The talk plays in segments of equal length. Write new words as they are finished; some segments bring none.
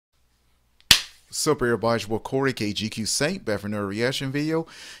What's up, everybody? It's your boy Corey, KGQ Saint, back for another reaction video.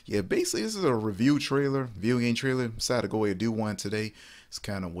 Yeah, basically, this is a review trailer, video game trailer. Decided to go ahead and do one today. It's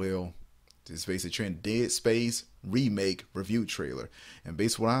kind of, well, it's basically trend Dead Space Remake review trailer. And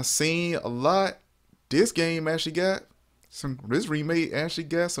basically, what I've seen a lot, this remake actually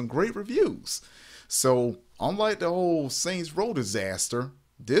got some great reviews. So, unlike the whole Saints Row disaster,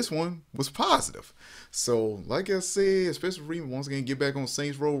 this one was positive. So, like I said, especially once again, get back on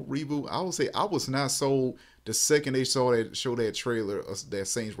Saints Row reboot. I would say I was not sold the second they show that trailer of that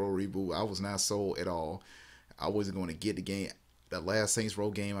Saints Row reboot. I was not sold at all. I wasn't going to get the game. The last Saints Row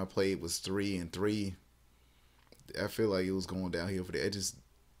game I played was 3 and 3. I feel like it was going downhill for that.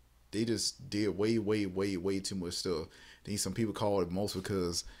 They just did way too much stuff. Then some people call it most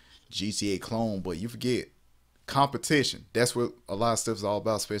because GTA clone, but you forget competition. That's what a lot of stuff is all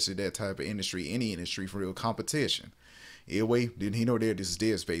about, especially that type of industry, any industry, for real competition. Anyway, didn't he know that this is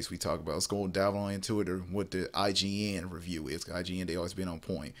Dead Space we talk about? Let's go dive on into it, or what the IGN review is. IGN, they always been on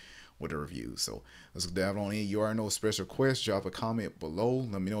point with the reviews. So let's dive on in. You already know special request. Drop a comment below.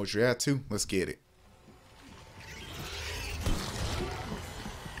 Let me know what you're at to. Let's get it.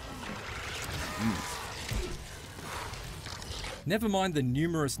 Never mind the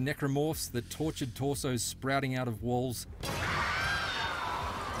numerous necromorphs, the tortured torsos sprouting out of walls,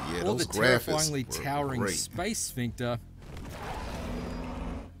 or the terrifyingly towering space sphincter.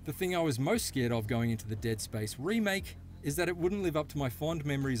 The thing I was most scared of going into the Dead Space remake is that it wouldn't live up to my fond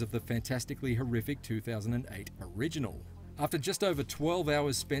memories of the fantastically horrific 2008 original. After just over 12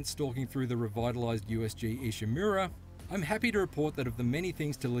 hours spent stalking through the revitalized USG Ishimura, I'm happy to report that of the many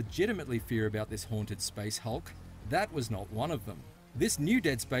things to legitimately fear about this haunted space hulk, that was not one of them. This new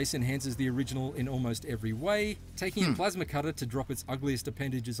Dead Space enhances the original in almost every way, taking a plasma cutter to drop its ugliest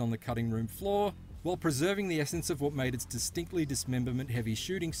appendages on the cutting room floor, while preserving the essence of what made its distinctly dismemberment-heavy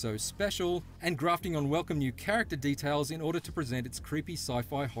shooting so special, and grafting on welcome new character details in order to present its creepy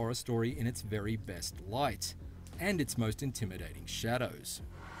sci-fi horror story in its very best light, and its most intimidating shadows.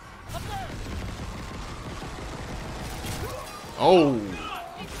 Oh!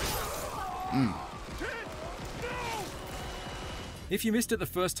 If you missed it the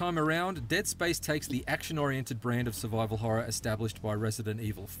first time around, Dead Space takes the action-oriented brand of survival horror established by Resident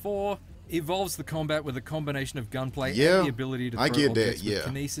Evil 4, evolves the combat with a combination of gunplay and the ability to throw objects with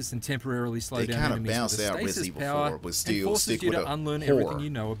kinesis and temporarily slow down enemies with a stasis power, and forces you to unlearn everything you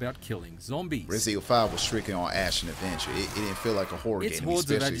know about killing zombies. Resident Evil 5 was strictly on action adventure. It didn't feel like a horror game. Its hordes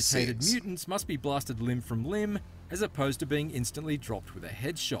of agitated mutants must be blasted limb from limb, as opposed to being instantly dropped with a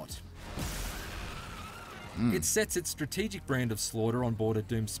headshot. It sets its strategic brand of slaughter on board a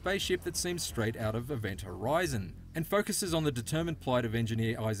doomed spaceship that seems straight out of Event Horizon, and focuses on the determined plight of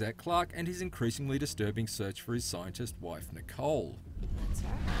engineer Isaac Clarke and his increasingly disturbing search for his scientist wife, Nicole. That's her?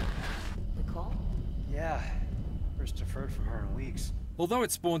 Nicole? Yeah, first have heard from her in weeks. Although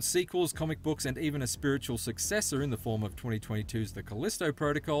it spawned sequels, comic books, and even a spiritual successor in the form of 2022's The Callisto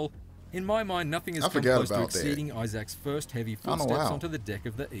Protocol, in my mind nothing has come close to exceeding Isaac's first heavy footsteps onto the deck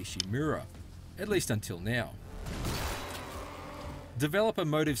of the Ishimura. At least until now. Developer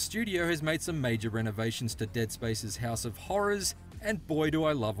Motive Studio has made some major renovations to Dead Space's House of Horrors, and boy do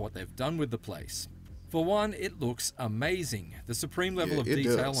I love what they've done with the place. For one, it looks amazing. The supreme level of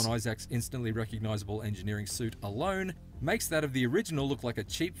detail on Isaac's instantly recognizable engineering suit alone makes that of the original look like a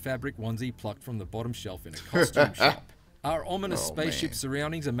cheap fabric onesie plucked from the bottom shelf in a costume shop. Our ominous spaceship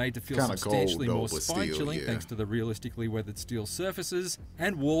surroundings are made to feel substantially more spine-chilling thanks to the realistically weathered steel surfaces,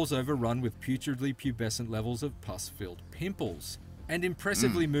 and walls overrun with putridly pubescent levels of pus-filled pimples. And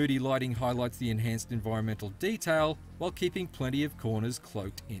impressively moody lighting highlights the enhanced environmental detail, while keeping plenty of corners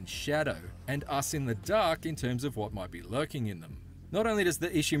cloaked in shadow, and us in the dark in terms of what might be lurking in them. Not only does the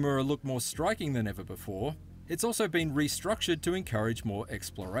Ishimura look more striking than ever before, it's also been restructured to encourage more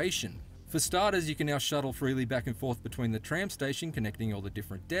exploration. For starters, you can now shuttle freely back and forth between the tram station connecting all the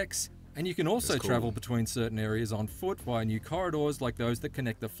different decks, and you can also travel between certain areas on foot via new corridors like those that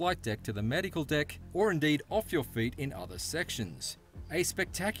connect the flight deck to the medical deck, or indeed off your feet in other sections. A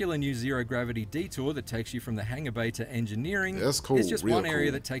spectacular new zero-gravity detour that takes you from the hangar bay to engineering is just one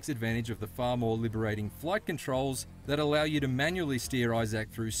area that takes advantage of the far more liberating flight controls that allow you to manually steer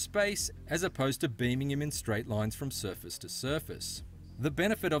Isaac through space, as opposed to beaming him in straight lines from surface to surface. The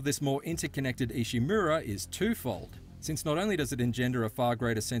benefit of this more interconnected Ishimura is twofold, since not only does it engender a far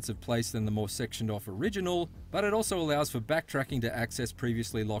greater sense of place than the more sectioned off original, but it also allows for backtracking to access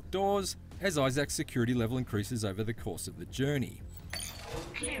previously locked doors, as Isaac's security level increases over the course of the journey.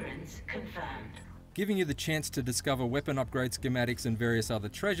 Clearance confirmed. Giving you the chance to discover weapon upgrade schematics and various other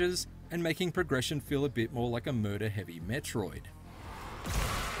treasures, and making progression feel a bit more like a murder-heavy Metroid.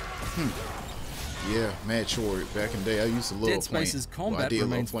 Yeah, Metroid. Back in the day, I used to love Dead Space's combat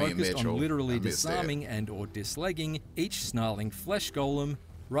remains focused Metro. on literally disarming and or dislegging each snarling flesh golem,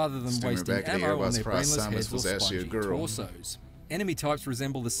 rather than wasting ammo on their brainless heads or spongy torsos. Enemy types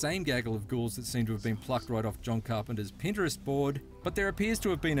resemble the same gaggle of ghouls that seem to have been plucked right off John Carpenter's Pinterest board, but there appears to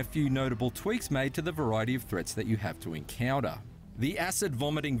have been a few notable tweaks made to the variety of threats that you have to encounter. The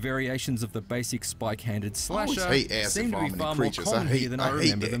acid-vomiting variations of the basic spike-handed slasher seem to be far more common here than I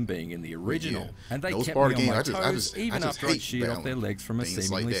remember them being in the original, and they kept me on my toes even after I'd sheared off their legs from a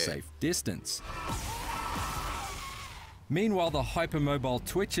seemingly safe distance. Meanwhile, the hypermobile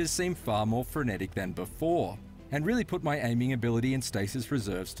twitches seem far more frenetic than before, and really put my aiming ability and stasis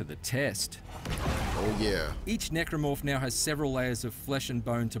reserves to the test. Oh yeah. Each necromorph now has several layers of flesh and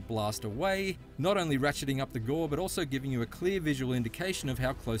bone to blast away, not only ratcheting up the gore but also giving you a clear visual indication of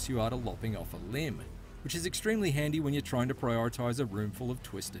how close you are to lopping off a limb, which is extremely handy when you're trying to prioritize a room full of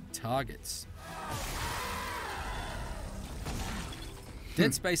twisted targets.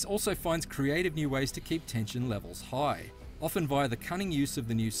 Dead Space also finds creative new ways to keep tension levels high, often via the cunning use of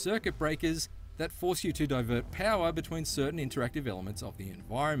the new circuit breakers that force you to divert power between certain interactive elements of the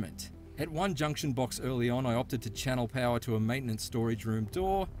environment. At one junction box early on, I opted to channel power to a maintenance storage room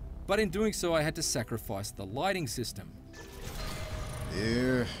door, but in doing so I had to sacrifice the lighting system.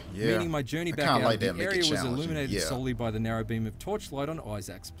 Yeah. Meaning my journey back out of the area was illuminated solely by the narrow beam of torchlight on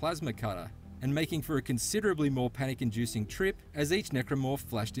Isaac's plasma cutter, and making for a considerably more panic-inducing trip as each necromorph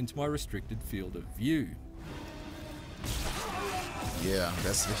flashed into my restricted field of view. Yeah,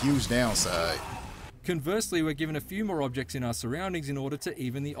 that's the huge downside. Conversely, we're given a few more objects in our surroundings in order to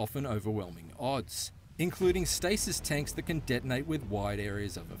even the often overwhelming odds, including stasis tanks that can detonate with wide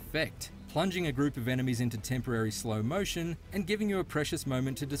areas of effect, plunging a group of enemies into temporary slow motion and giving you a precious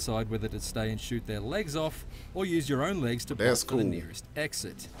moment to decide whether to stay and shoot their legs off or use your own legs to bolt for the nearest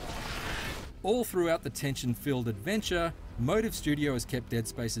exit. All throughout the tension-filled adventure, Motive Studio has kept Dead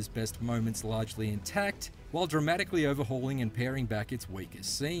Space's best moments largely intact, while dramatically overhauling and paring back its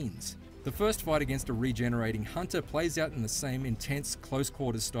weakest scenes. The first fight against a regenerating hunter plays out in the same intense,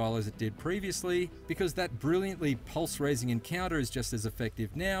 close-quarters style as it did previously, because that brilliantly pulse-raising encounter is just as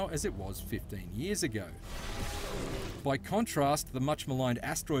effective now as it was 15 years ago. By contrast, the much-maligned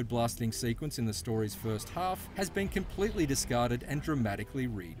asteroid blasting sequence in the story's first half has been completely discarded and dramatically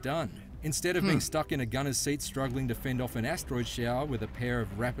redone. Instead of being stuck in a gunner's seat struggling to fend off an asteroid shower with a pair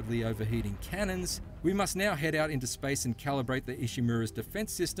of rapidly overheating cannons, we must now head out into space and calibrate the Ishimura's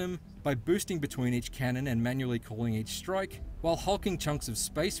defense system by boosting between each cannon and manually calling each strike, while hulking chunks of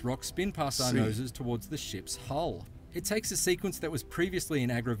space rock spin past our noses towards the ship's hull. It takes a sequence that was previously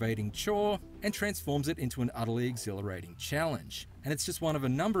an aggravating chore and transforms it into an utterly exhilarating challenge. And it's just one of a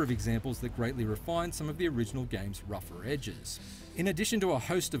number of examples that greatly refine some of the original game's rougher edges. In addition to a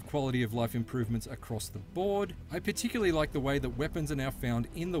host of quality of life improvements across the board, I particularly like the way that weapons are now found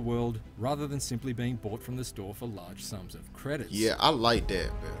in the world rather than simply being bought from the store for large sums of credits. Yeah, I like that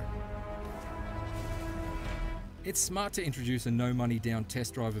better. It's smart to introduce a no-money down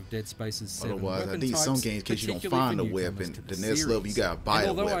test drive of Dead Space's 7 Otherwise, weapon I think types, some games, in case you don't find a weapon, the next level you gotta buy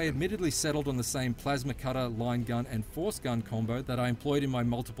a weapon. Although I admittedly settled on the same plasma cutter, line gun, and force gun combo that I employed in my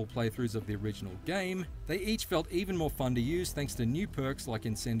multiple playthroughs of the original game, they each felt even more fun to use thanks to new perks like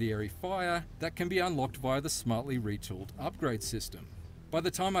Incendiary Fire that can be unlocked via the smartly retooled upgrade system. By the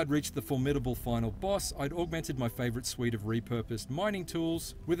time I'd reached the formidable final boss, I'd augmented my favourite suite of repurposed mining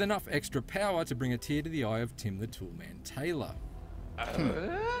tools with enough extra power to bring a tear to the eye of Tim the Toolman Taylor.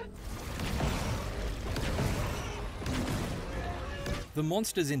 The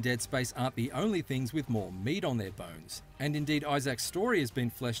monsters in Dead Space aren't the only things with more meat on their bones, and indeed Isaac's story has been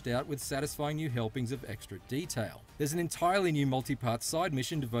fleshed out with satisfying new helpings of extra detail. There's an entirely new multi-part side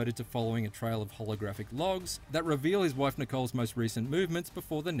mission devoted to following a trail of holographic logs that reveal his wife Nicole's most recent movements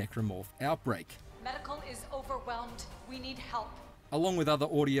before the necromorph outbreak. Medical is overwhelmed. We need help. Along with other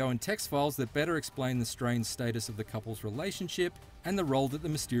audio and text files that better explain the strained status of the couple's relationship and the role that the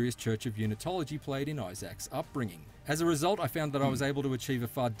mysterious Church of Unitology played in Isaac's upbringing. As a result, I found that I was able to achieve a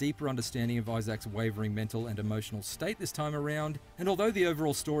far deeper understanding of Isaac's wavering mental and emotional state this time around, and although the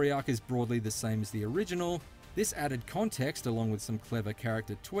overall story arc is broadly the same as the original, this added context, along with some clever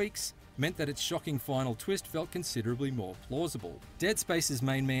character tweaks, meant that its shocking final twist felt considerably more plausible. Dead Space's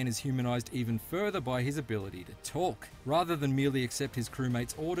main man is humanized even further by his ability to talk, rather than merely accept his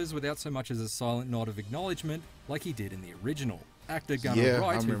crewmates' orders without so much as a silent nod of acknowledgement like he did in the original. Actor Gunnar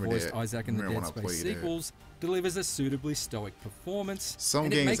Wright, who voiced Isaac in the Dead Space sequels, delivers a suitably stoic performance,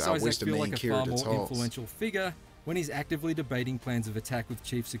 and it makes Isaac feel like a far more influential figure when he's actively debating plans of attack with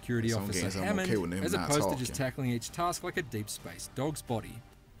Chief Security Officer Hammond, as opposed to just tackling each task like a deep space dog's body.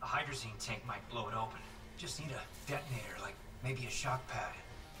 A hydrazine tank might blow it open. Just need a detonator, like maybe a shock pad.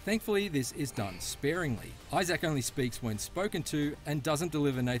 Thankfully, this is done sparingly. Isaac only speaks when spoken to and doesn't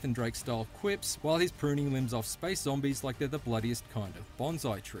deliver Nathan Drake-style quips while he's pruning limbs off space zombies like they're the bloodiest kind of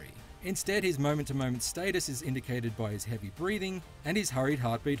bonsai tree. Instead, his moment-to-moment status is indicated by his heavy breathing and his hurried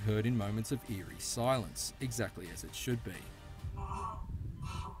heartbeat heard in moments of eerie silence, exactly as it should be.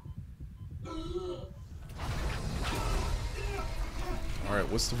 Alright,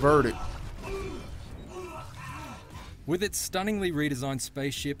 what's the verdict? With its stunningly redesigned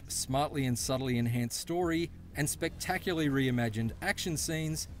spaceship, smartly and subtly enhanced story, and spectacularly reimagined action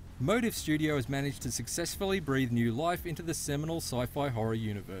scenes, Motive Studio has managed to successfully breathe new life into the seminal sci-fi horror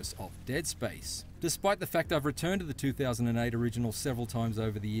universe of Dead Space. Despite the fact I've returned to the 2008 original several times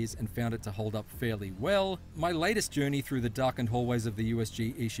over the years and found it to hold up fairly well, my latest journey through the darkened hallways of the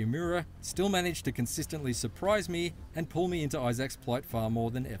USG Ishimura still managed to consistently surprise me and pull me into Isaac's plight far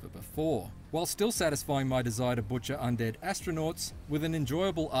more than ever before, while still satisfying my desire to butcher undead astronauts with an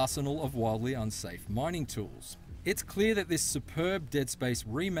enjoyable arsenal of wildly unsafe mining tools. It's clear that this superb Dead Space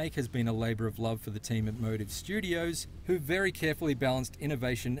remake has been a labour of love for the team at Motive Studios, who very carefully balanced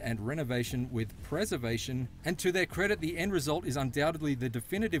innovation and renovation with preservation, and to their credit the end result is undoubtedly the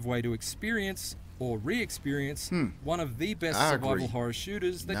definitive way to experience, or re-experience, one of the best survival horror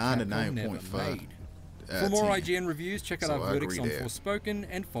shooters that Capcom never made. For more IGN reviews, check out our verdicts on Forspoken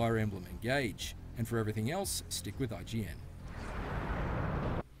and Fire Emblem Engage. And for everything else, stick with IGN.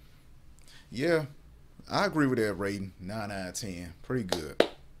 Yeah, I agree with that rating. 9 out of 10. Pretty good.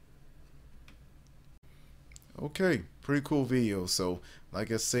 Okay, pretty cool video. So,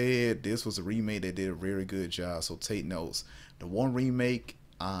 like I said, this was a remake that did a very good job. So take notes. The one remake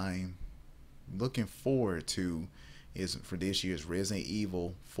I'm looking forward to is for this year's Resident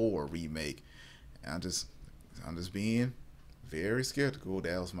Evil 4 remake. I'm just being very skeptical.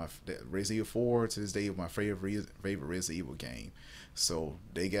 That was Resident Evil 4 to this day is my favorite Resident Evil game. So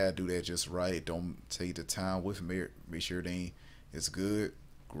they gotta do that just right. Don't take the time with me. Make sure it's good,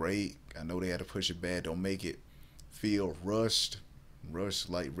 great. I know they had to push it back. Don't make it feel rushed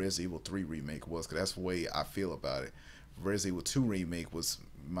like Resident Evil 3 remake was, because that's the way I feel about it. Resident Evil 2 remake was,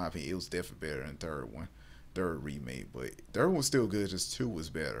 in my opinion, it was definitely better than the third remake, but third one was still good. Just 2 was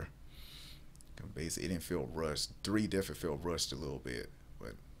better. Basically, it didn't feel rushed. 3 definitely felt rushed a little bit,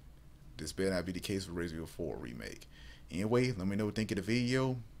 but this better not be the case for Resident Evil 4 remake. Anyway, let me know what you think of the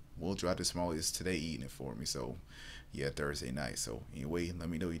video. We'll drop this smallest today eating it for me. So, yeah, Thursday night. So, anyway, let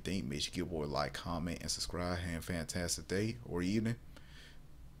me know what you think. Make sure you give a boy a like, comment, and subscribe. Have a fantastic day or evening.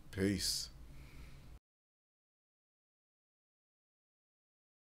 Peace.